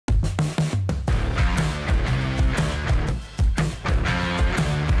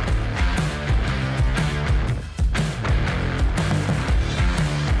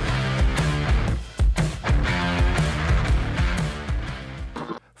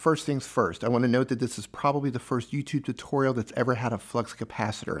First things first, I want to note that this is probably the first YouTube tutorial that's ever had a flux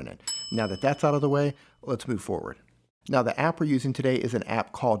capacitor in it. Now that that's out of the way, let's move forward. Now the app we're using today is an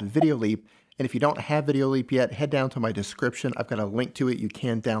app called Videoleap, and if you don't have Videoleap yet, head down to my description. I've got a link to it. You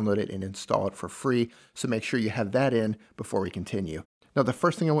can download it and install it for free, so make sure you have that in before we continue. Now the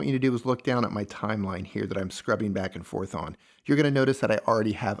first thing I want you to do is look down at my timeline here that I'm scrubbing back and forth on. You're going to notice that I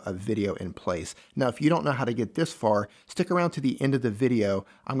already have a video in place. Now if you don't know how to get this far, stick around to the end of the video.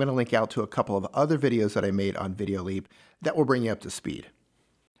 I'm going to link out to a couple of other videos that I made on Videoleap that will bring you up to speed.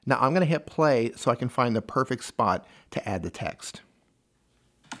 Now I'm going to hit play so I can find the perfect spot to add the text.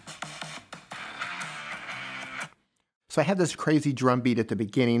 So I have this crazy drum beat at the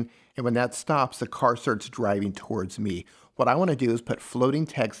beginning, and when that stops, the car starts driving towards me. What I want to do is put floating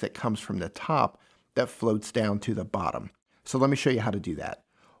text that comes from the top that floats down to the bottom. So let me show you how to do that.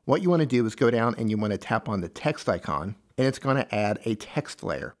 What you want to do is go down and you want to tap on the text icon, and it's going to add a text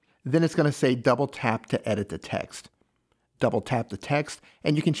layer. Then it's going to say double tap to edit the text. Double tap the text,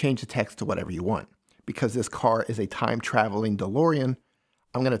 and you can change the text to whatever you want. Because this car is a time-traveling DeLorean,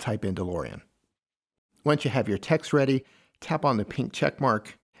 I'm going to type in DeLorean. Once you have your text ready, tap on the pink check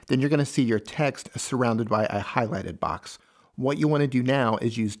mark. Then you're going to see your text surrounded by a highlighted box. What you want to do now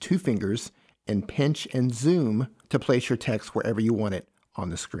is use two fingers and pinch and zoom to place your text wherever you want it on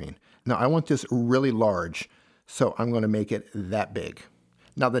the screen. Now I want this really large, so I'm going to make it that big.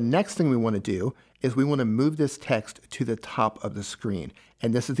 Now the next thing we want to do is we want to move this text to the top of the screen.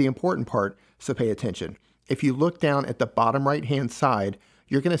 And this is the important part, so pay attention. If you look down at the bottom right-hand side,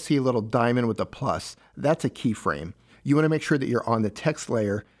 you're going to see a little diamond with a plus. That's a keyframe. You want to make sure that you're on the text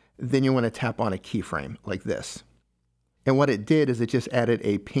layer, then you want to tap on a keyframe like this. And what it did is it just added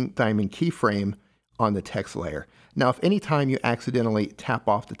a pink diamond keyframe on the text layer. Now, if any time you accidentally tap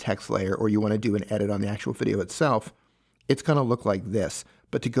off the text layer or you want to do an edit on the actual video itself, it's going to look like this.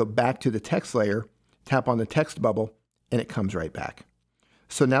 But to go back to the text layer, tap on the text bubble and it comes right back.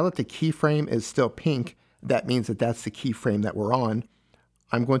 So now that the keyframe is still pink, that means that that's the keyframe that we're on.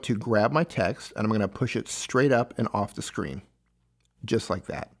 I'm going to grab my text and I'm going to push it straight up and off the screen, just like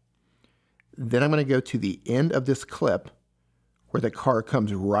that. Then I'm going to go to the end of this clip where the car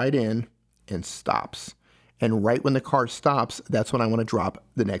comes right in and stops. And right when the car stops, that's when I want to drop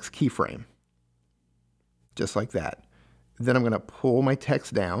the next keyframe, just like that. Then I'm going to pull my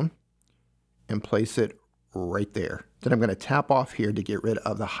text down and place it right there. Then I'm going to tap off here to get rid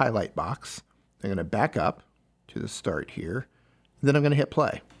of the highlight box. I'm going to back up to the start here. Then I'm going to hit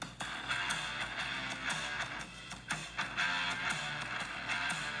play.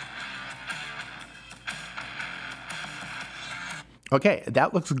 Okay,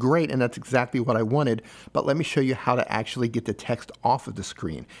 that looks great, and that's exactly what I wanted, but let me show you how to actually get the text off of the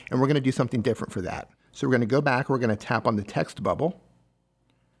screen. And we're going to do something different for that. So we're going to go back, we're going to tap on the text bubble,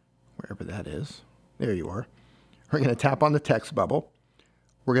 wherever that is. There you are. We're going to tap on the text bubble.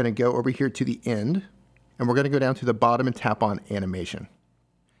 We're going to go over here to the end, and we're going to go down to the bottom and tap on animation.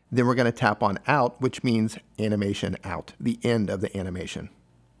 Then we're going to tap on out, which means animation out, the end of the animation.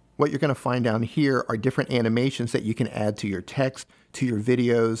 What you're going to find down here are different animations that you can add to your text, to your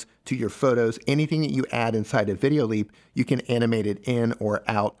videos, to your photos. Anything that you add inside of Videoleap, you can animate it in or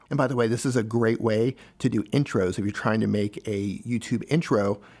out. And by the way, this is a great way to do intros. If you're trying to make a YouTube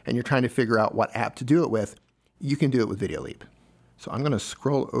intro and you're trying to figure out what app to do it with, you can do it with Videoleap. So I'm going to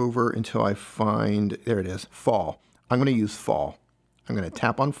scroll over until I find, there it is, fall. I'm going to use fall. I'm going to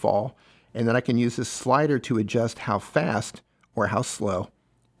tap on fall, and then I can use this slider to adjust how fast or how slow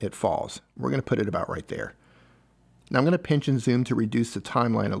it falls. We're going to put it about right there. Now I'm going to pinch and zoom to reduce the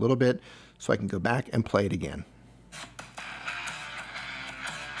timeline a little bit so I can go back and play it again.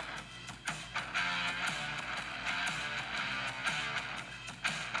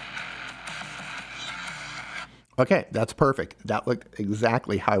 Okay, that's perfect. That looked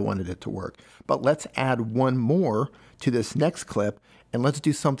exactly how I wanted it to work. But let's add one more to this next clip, and let's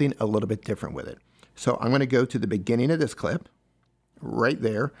do something a little bit different with it. So I'm going to go to the beginning of this clip, right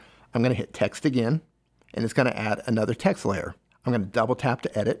there. I'm going to hit text again, and it's going to add another text layer. I'm going to double tap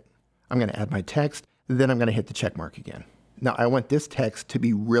to edit. I'm going to add my text, then I'm going to hit the check mark again. Now I want this text to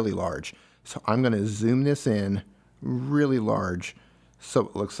be really large, so I'm going to zoom this in really large so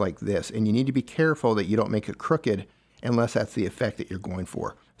it looks like this. And you need to be careful that you don't make it crooked unless that's the effect that you're going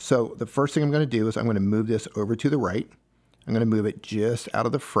for. So the first thing I'm going to do is I'm going to move this over to the right. I'm going to move it just out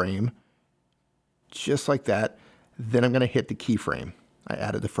of the frame, just like that. Then I'm going to hit the keyframe. I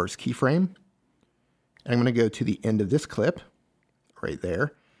added the first keyframe. And I'm going to go to the end of this clip, right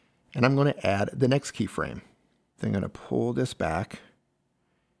there. And I'm going to add the next keyframe. Then I'm going to pull this back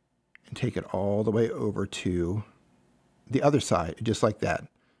and take it all the way over to the other side, just like that.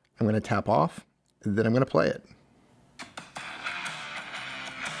 I'm going to tap off, then I'm going to play it.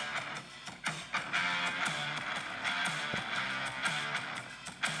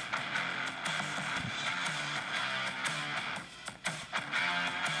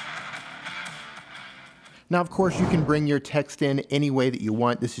 Now, of course, you can bring your text in any way that you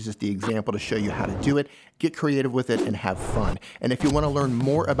want. This is just the example to show you how to do it. Get creative with it and have fun. And if you want to learn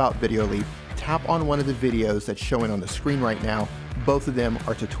more about Videoleap, tap on one of the videos that's showing on the screen right now. Both of them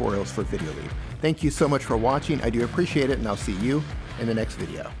are tutorials for Videoleap. Thank you so much for watching. I do appreciate it, and I'll see you in the next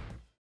video.